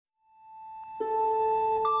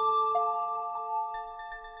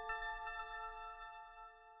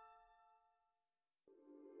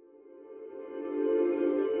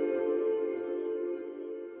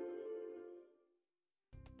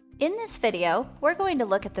In this video, we're going to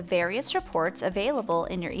look at the various reports available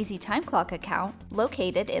in your Easy Time Clock account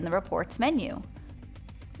located in the Reports menu.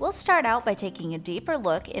 We'll start out by taking a deeper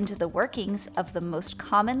look into the workings of the most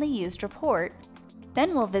commonly used report,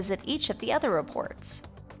 then we'll visit each of the other reports.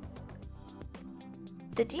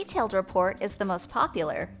 The detailed report is the most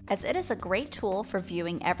popular, as it is a great tool for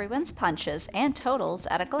viewing everyone's punches and totals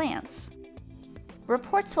at a glance.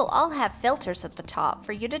 Reports will all have filters at the top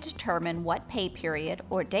for you to determine what pay period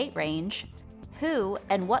or date range, who,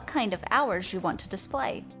 and what kind of hours you want to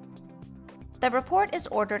display. The report is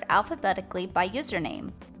ordered alphabetically by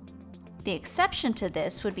username. The exception to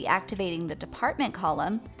this would be activating the department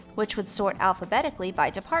column, which would sort alphabetically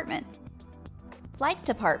by department. Like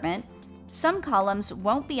department, some columns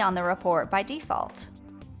won't be on the report by default.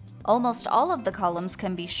 Almost all of the columns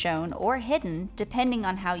can be shown or hidden depending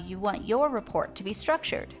on how you want your report to be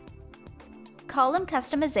structured. Column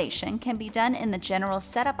customization can be done in the General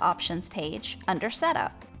Setup Options page under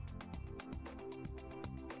Setup.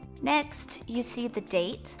 Next, you see the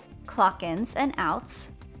date, clock-ins and outs,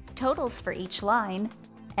 totals for each line,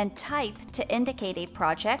 and type to indicate a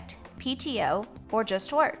project, PTO, or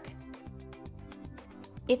just work.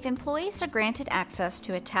 If employees are granted access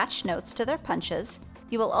to attach notes to their punches,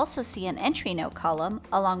 you will also see an entry note column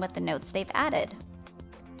along with the notes they've added.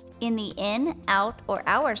 In the in, out, or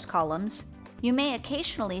hours columns, you may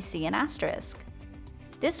occasionally see an asterisk.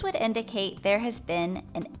 This would indicate there has been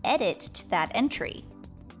an edit to that entry.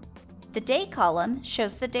 The day column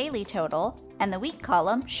shows the daily total, and the week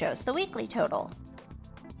column shows the weekly total.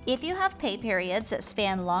 If you have pay periods that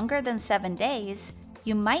span longer than 7 days,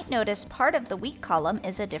 you might notice part of the week column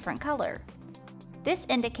is a different color. This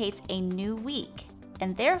indicates a new week,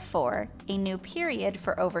 and therefore a new period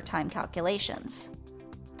for overtime calculations.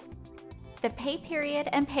 The pay period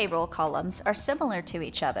and payroll columns are similar to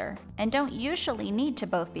each other and don't usually need to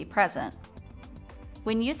both be present.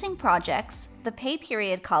 When using projects, the pay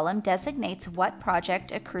period column designates what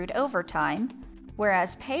project accrued overtime,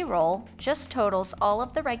 whereas payroll just totals all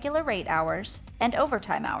of the regular rate hours and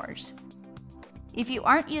overtime hours. If you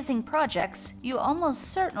aren't using projects, you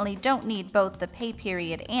almost certainly don't need both the pay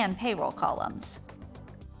period and payroll columns.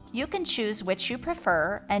 You can choose which you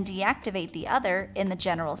prefer and deactivate the other in the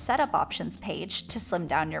General Setup Options page to slim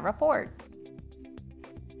down your report.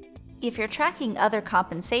 If you're tracking other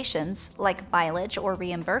compensations, like mileage or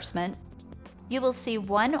reimbursement, you will see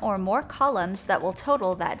one or more columns that will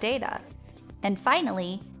total that data. And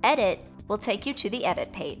finally, Edit will take you to the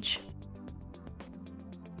Edit page.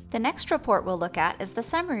 The next report we'll look at is the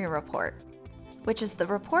Summary Report, which is the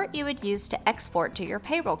report you would use to export to your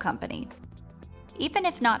payroll company. Even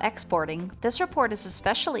if not exporting, this report is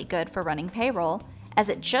especially good for running payroll, as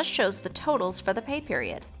it just shows the totals for the pay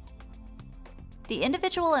period. The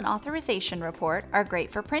individual and authorization report are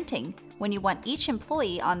great for printing when you want each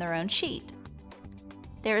employee on their own sheet.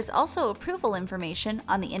 There is also approval information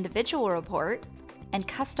on the individual report and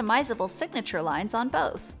customizable signature lines on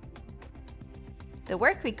both. The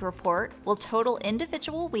Workweek report will total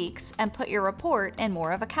individual weeks and put your report in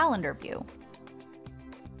more of a calendar view.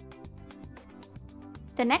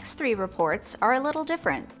 The next 3 reports are a little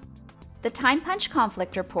different. The Time Punch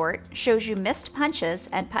Conflict Report shows you missed punches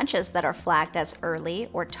and punches that are flagged as early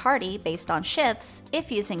or tardy based on shifts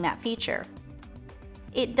if using that feature.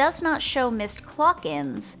 It does not show missed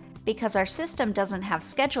clock-ins because our system doesn't have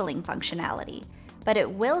scheduling functionality, but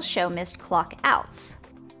it will show missed clock-outs.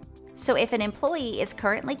 So if an employee is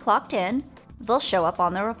currently clocked in, they'll show up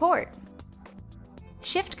on the report.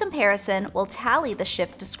 Shift Comparison will tally the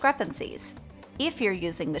shift discrepancies if you're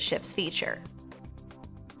using the shifts feature.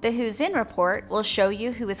 The Who's In report will show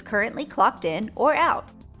you who is currently clocked in or out.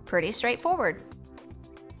 Pretty straightforward.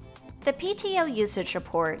 The PTO Usage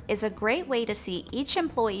Report is a great way to see each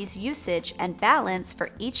employee's usage and balance for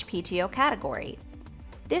each PTO category.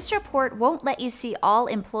 This report won't let you see all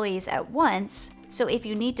employees at once, so if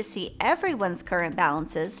you need to see everyone's current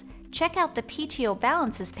balances, check out the PTO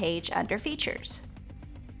Balances page under Features.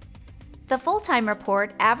 The Full-Time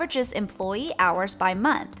Report averages employee hours by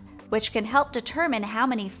month, which can help determine how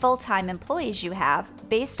many full-time employees you have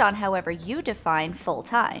based on however you define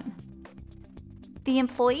full-time. The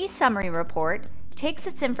Employee Summary Report takes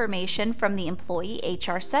its information from the Employee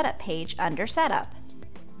HR Setup page under Setup,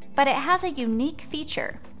 but it has a unique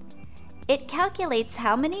feature. It calculates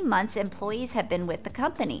how many months employees have been with the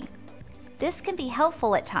company. This can be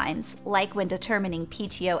helpful at times, like when determining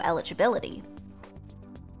PTO eligibility.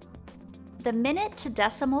 The minute to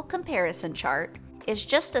decimal comparison chart is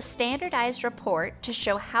just a standardized report to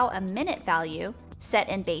show how a minute value, set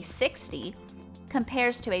in base 60,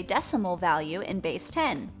 compares to a decimal value in base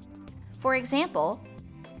 10. For example,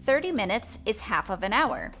 30 minutes is half of an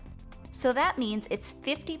hour. So that means it's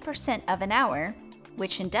 50% of an hour,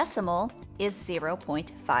 which in decimal is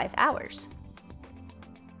 0.5 hours.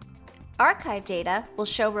 Archive data will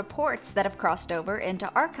show reports that have crossed over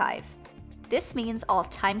into archive. This means all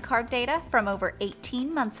time card data from over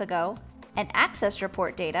 18 months ago and access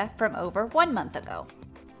report data from over 1 month ago.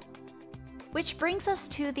 Which brings us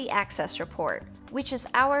to the access report, which is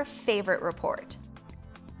our favorite report.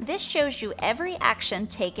 This shows you every action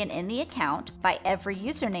taken in the account by every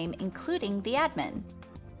username, including the admin.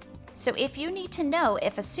 So if you need to know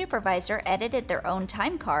if a supervisor edited their own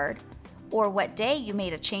time card, or what day you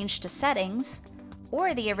made a change to settings,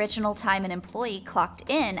 or the original time an employee clocked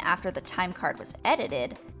in after the time card was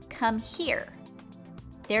edited, come here.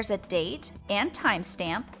 There's a date and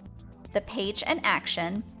timestamp, the page and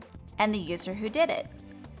action, and the user who did it.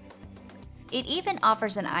 It even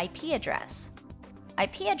offers an IP address.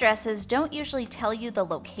 IP addresses don't usually tell you the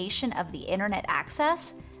location of the internet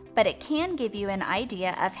access, but it can give you an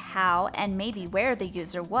idea of how and maybe where the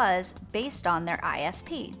user was based on their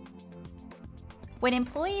ISP. When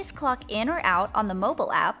employees clock in or out on the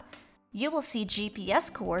mobile app, you will see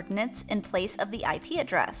GPS coordinates in place of the IP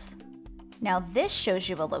address. Now this shows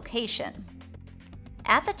you a location.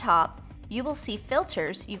 At the top, you will see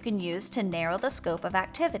filters you can use to narrow the scope of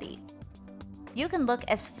activity. You can look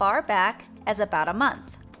as far back as about a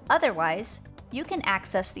month. Otherwise, you can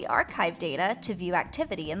access the archive data to view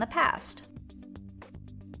activity in the past.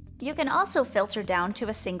 You can also filter down to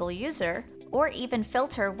a single user, or even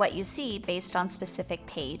filter what you see based on specific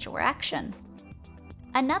page or action.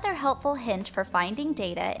 Another helpful hint for finding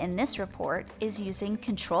data in this report is using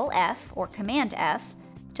Control F or Command F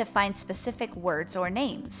to find specific words or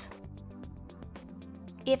names.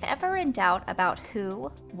 If ever in doubt about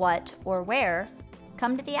who, what, or where,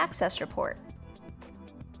 come to the access report.